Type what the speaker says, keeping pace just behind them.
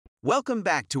Welcome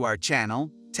back to our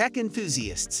channel, Tech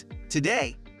Enthusiasts.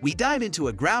 Today, we dive into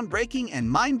a groundbreaking and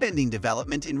mind-bending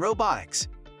development in robotics.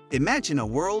 Imagine a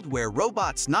world where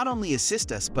robots not only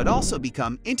assist us but also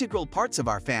become integral parts of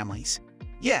our families.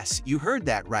 Yes, you heard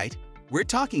that right. We're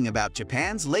talking about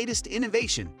Japan's latest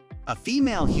innovation, a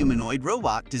female humanoid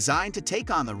robot designed to take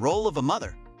on the role of a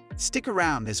mother. Stick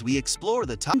around as we explore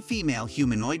the top female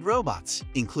humanoid robots,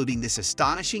 including this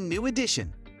astonishing new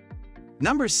addition.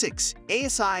 Number 6.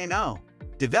 Asimo.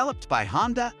 Developed by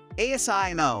Honda,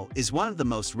 Asimo is one of the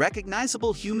most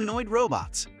recognizable humanoid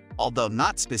robots. Although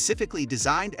not specifically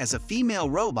designed as a female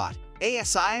robot,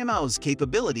 Asimo's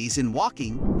capabilities in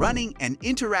walking, running, and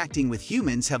interacting with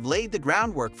humans have laid the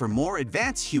groundwork for more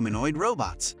advanced humanoid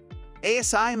robots.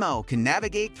 Asimo can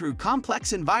navigate through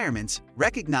complex environments,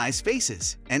 recognize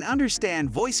faces, and understand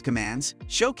voice commands,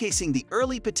 showcasing the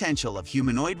early potential of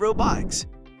humanoid robotics.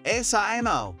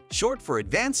 Asimo, short for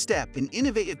Advanced Step in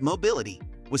Innovative Mobility,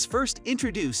 was first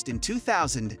introduced in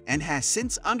 2000 and has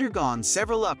since undergone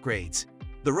several upgrades.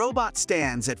 The robot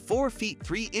stands at 4 feet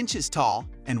 3 inches tall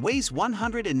and weighs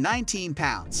 119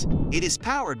 pounds. It is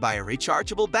powered by a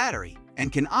rechargeable battery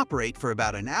and can operate for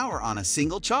about an hour on a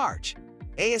single charge.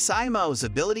 Asimo's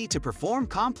ability to perform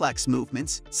complex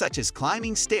movements, such as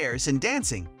climbing stairs and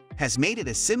dancing, has made it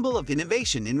a symbol of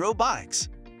innovation in robotics.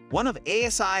 One of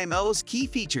Asimo's key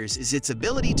features is its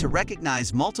ability to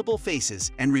recognize multiple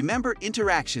faces and remember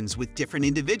interactions with different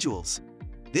individuals.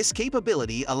 This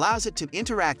capability allows it to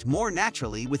interact more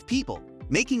naturally with people,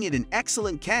 making it an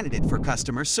excellent candidate for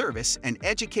customer service and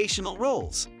educational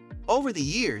roles. Over the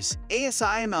years,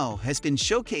 Asimo has been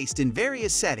showcased in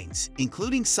various settings,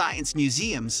 including science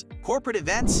museums, corporate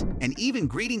events, and even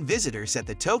greeting visitors at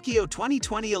the Tokyo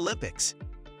 2020 Olympics.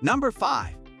 Number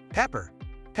 5. Pepper.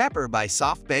 Pepper by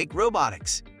SoftBank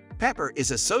Robotics. Pepper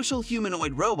is a social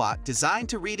humanoid robot designed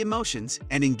to read emotions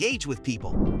and engage with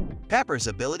people. Pepper's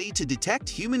ability to detect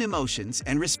human emotions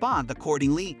and respond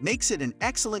accordingly makes it an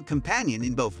excellent companion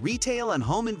in both retail and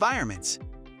home environments.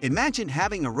 Imagine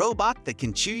having a robot that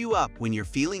can cheer you up when you're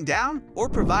feeling down or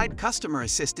provide customer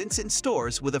assistance in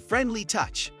stores with a friendly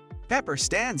touch. Pepper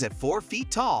stands at 4 feet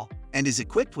tall and is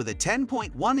equipped with a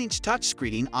 10.1-inch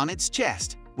touchscreen on its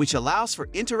chest, which allows for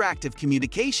interactive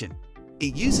communication.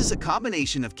 It uses a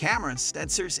combination of cameras,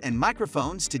 sensors, and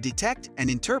microphones to detect and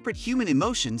interpret human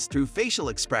emotions through facial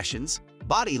expressions,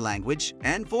 body language,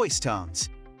 and voice tones.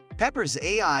 Pepper's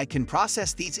AI can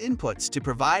process these inputs to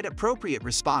provide appropriate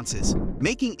responses,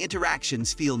 making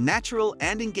interactions feel natural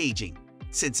and engaging.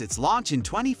 Since its launch in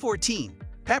 2014,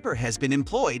 Pepper has been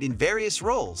employed in various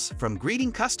roles, from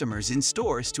greeting customers in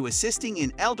stores to assisting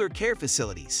in elder care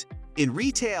facilities. In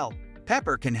retail,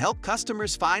 Pepper can help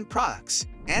customers find products,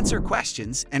 answer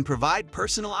questions, and provide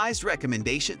personalized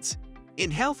recommendations. In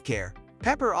healthcare,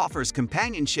 Pepper offers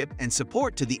companionship and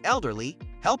support to the elderly,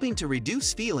 helping to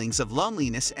reduce feelings of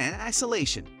loneliness and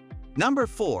isolation. Number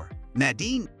 4.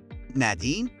 Nadine.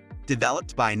 Nadine,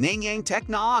 developed by Nanyang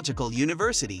Technological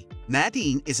University,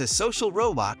 Nadine is a social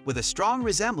robot with a strong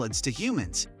resemblance to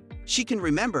humans. She can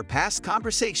remember past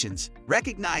conversations,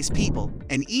 recognize people,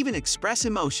 and even express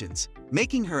emotions,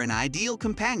 making her an ideal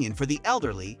companion for the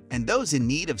elderly and those in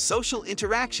need of social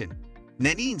interaction.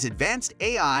 Nadine's advanced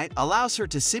AI allows her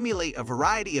to simulate a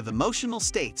variety of emotional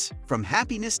states, from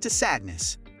happiness to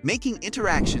sadness, making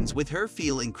interactions with her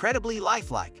feel incredibly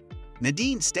lifelike.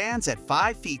 Nadine stands at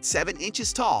 5 feet 7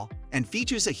 inches tall and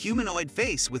features a humanoid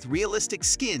face with realistic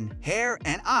skin, hair,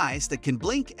 and eyes that can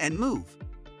blink and move.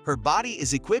 Her body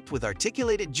is equipped with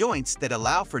articulated joints that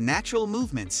allow for natural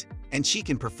movements, and she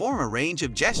can perform a range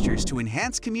of gestures to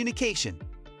enhance communication.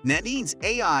 Nadine's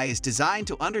AI is designed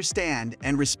to understand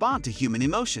and respond to human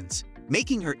emotions,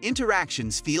 making her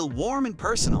interactions feel warm and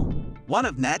personal. One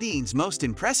of Nadine's most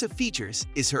impressive features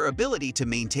is her ability to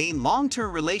maintain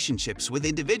long-term relationships with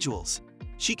individuals.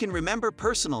 She can remember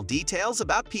personal details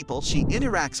about people she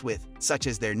interacts with, such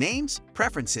as their names,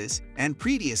 preferences, and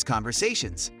previous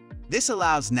conversations. This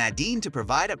allows Nadine to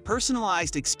provide a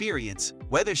personalized experience,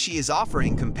 whether she is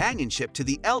offering companionship to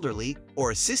the elderly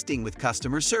or assisting with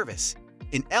customer service.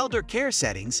 In elder care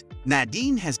settings,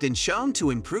 Nadine has been shown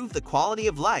to improve the quality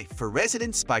of life for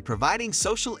residents by providing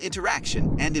social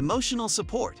interaction and emotional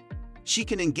support. She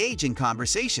can engage in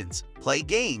conversations, play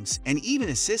games, and even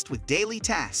assist with daily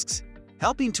tasks,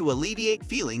 helping to alleviate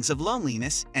feelings of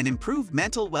loneliness and improve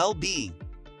mental well-being.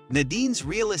 Nadine's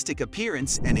realistic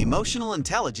appearance and emotional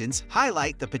intelligence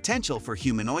highlight the potential for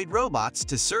humanoid robots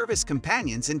to serve as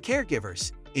companions and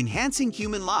caregivers, enhancing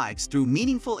human lives through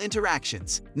meaningful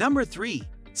interactions. Number 3.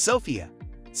 Sophia.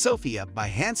 Sophia by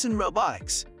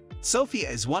HumanoidRobot. Sophia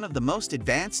is one of the most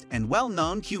advanced and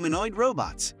well-known humanoid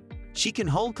robots. She can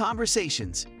hold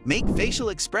conversations, make facial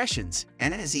expressions,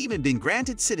 and has even been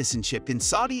granted citizenship in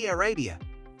Saudi Arabia.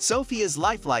 Sophia's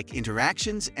lifelike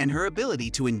interactions and her ability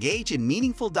to engage in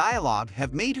meaningful dialogue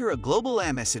have made her a global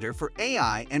ambassador for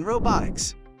AI and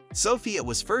robotics. Sophia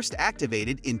was first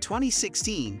activated in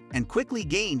 2016 and quickly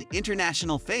gained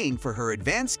international fame for her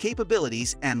advanced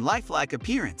capabilities and lifelike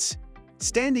appearance.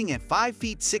 Standing at 5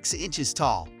 feet 6 inches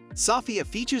tall, Sophia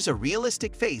features a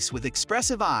realistic face with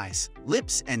expressive eyes,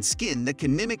 lips, and skin that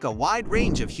can mimic a wide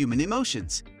range of human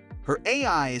emotions. Her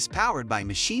AI is powered by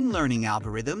machine learning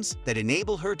algorithms that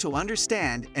enable her to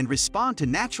understand and respond to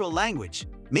natural language,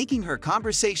 making her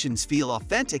conversations feel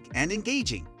authentic and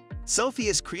engaging.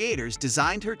 Sophia's creators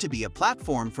designed her to be a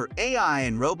platform for AI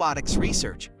and robotics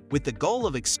research, with the goal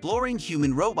of exploring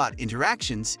human-robot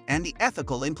interactions and the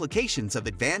ethical implications of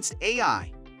advanced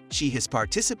AI. She has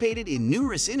participated in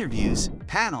numerous interviews,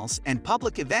 panels, and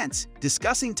public events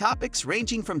discussing topics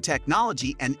ranging from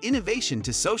technology and innovation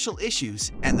to social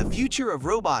issues and the future of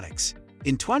robotics.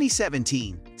 In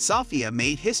 2017, Sophia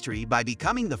made history by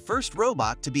becoming the first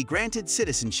robot to be granted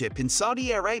citizenship in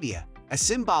Saudi Arabia, a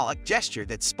symbolic gesture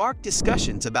that sparked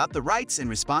discussions about the rights and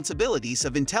responsibilities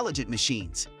of intelligent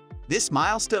machines. This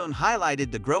milestone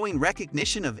highlighted the growing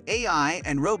recognition of AI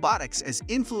and robotics as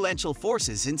influential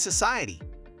forces in society.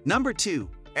 Number 2.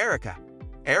 Erica.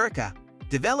 Erica.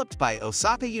 Developed by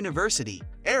Osaka University,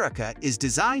 Erica is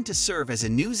designed to serve as a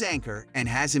news anchor and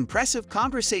has impressive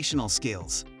conversational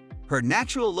skills. Her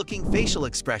natural-looking facial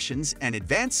expressions and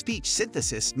advanced speech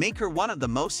synthesis make her one of the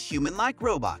most human-like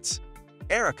robots.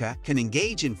 Erica can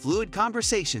engage in fluid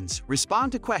conversations,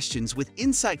 respond to questions with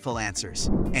insightful answers,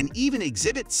 and even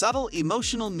exhibit subtle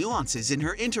emotional nuances in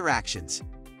her interactions.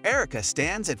 Erica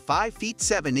stands at 5 feet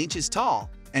 7 inches tall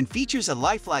and features a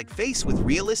lifelike face with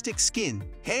realistic skin,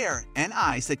 hair, and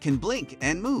eyes that can blink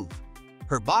and move.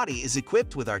 Her body is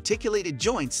equipped with articulated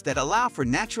joints that allow for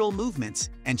natural movements,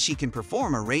 and she can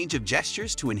perform a range of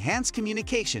gestures to enhance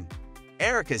communication.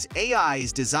 Erica's AI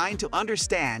is designed to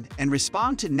understand and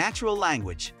respond to natural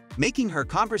language, making her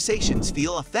conversations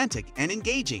feel authentic and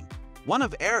engaging. One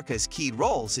of Erica's key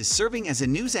roles is serving as a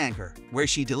news anchor, where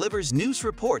she delivers news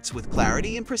reports with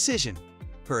clarity and precision.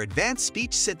 Her advanced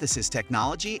speech synthesis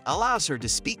technology allows her to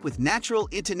speak with natural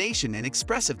intonation and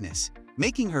expressiveness,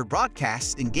 making her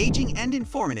broadcasts engaging and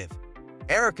informative.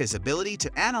 Erica's ability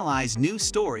to analyze news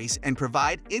stories and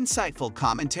provide insightful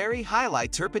commentary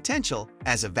highlights her potential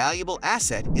as a valuable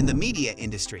asset in the media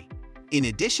industry. In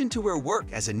addition to her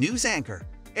work as a news anchor,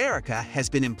 Erica has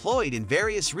been employed in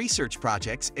various research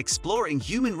projects exploring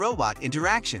human-robot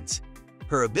interactions.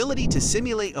 Her ability to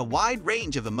simulate a wide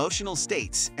range of emotional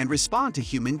states and respond to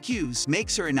human cues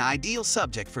makes her an ideal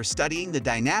subject for studying the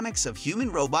dynamics of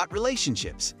human-robot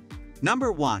relationships.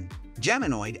 Number 1.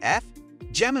 Geminoid F.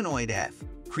 Geminoid F.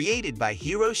 Created by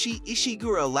Hiroshi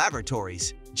Ishiguro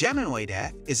Laboratories, Geminoid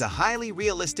F is a highly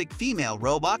realistic female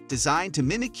robot designed to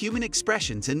mimic human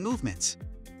expressions and movements.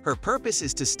 Her purpose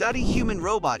is to study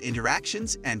human-robot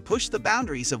interactions and push the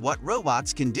boundaries of what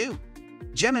robots can do.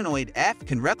 Geminoid F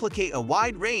can replicate a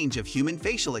wide range of human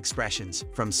facial expressions,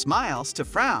 from smiles to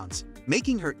frowns,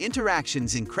 making her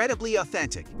interactions incredibly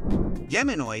authentic.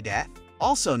 Geminoid F,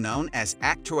 also known as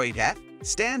Actroid F,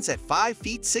 stands at 5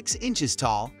 feet 6 inches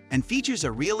tall and features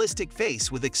a realistic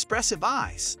face with expressive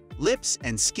eyes, lips,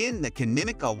 and skin that can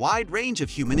mimic a wide range of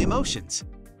human emotions.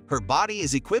 Her body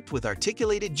is equipped with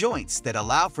articulated joints that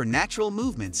allow for natural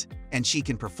movements, and she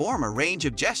can perform a range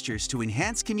of gestures to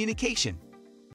enhance communication.